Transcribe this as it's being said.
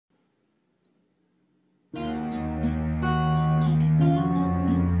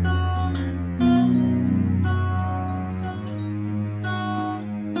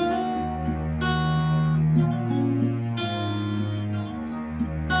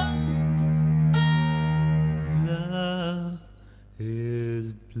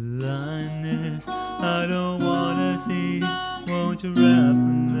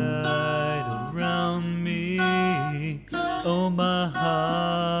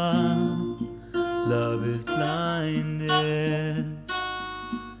love is blindness.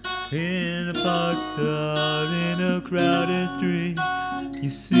 In a parked car, in a crowded street, you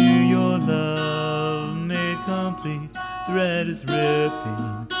see your love made complete. Thread is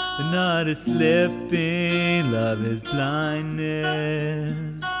ripping, the knot is slipping. Love is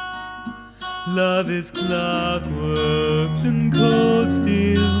blindness. Love is clockworks and cold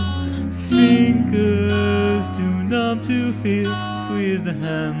steel, fingers too numb to feel. Squeeze the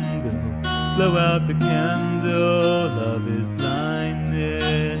handle, blow out the candle. Love is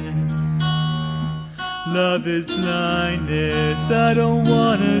blindness. Love is blindness. I don't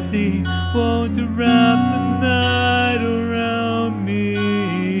wanna see. Want to wrap the night around me.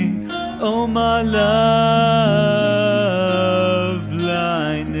 Oh my love,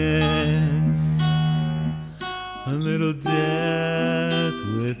 blindness. A little death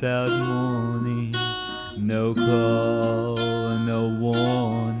without mourning, no call, no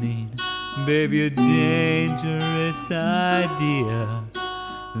warning. Baby, a dangerous idea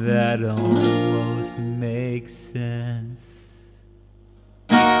that almost makes sense.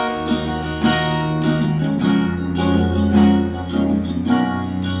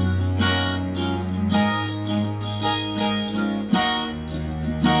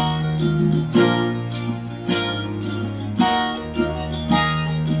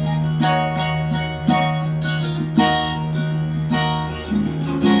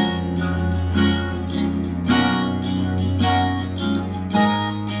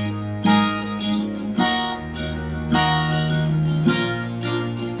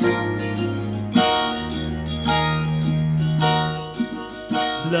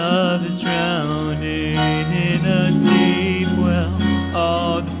 Love is drowning in a deep well,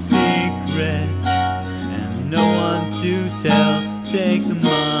 all the secrets and no one to tell. Take the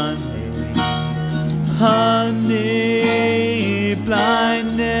money, honey,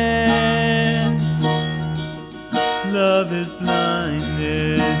 blindness. Love is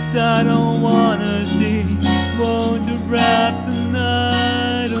blindness. I don't wanna see. Want to wrap the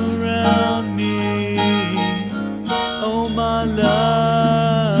night around me. Oh my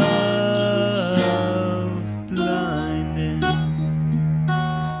love,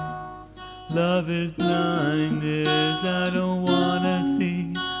 love is blindness. I don't wanna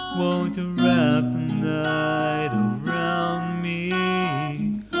see. Want to wrap the night around me.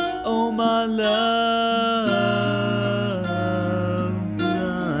 Oh my love.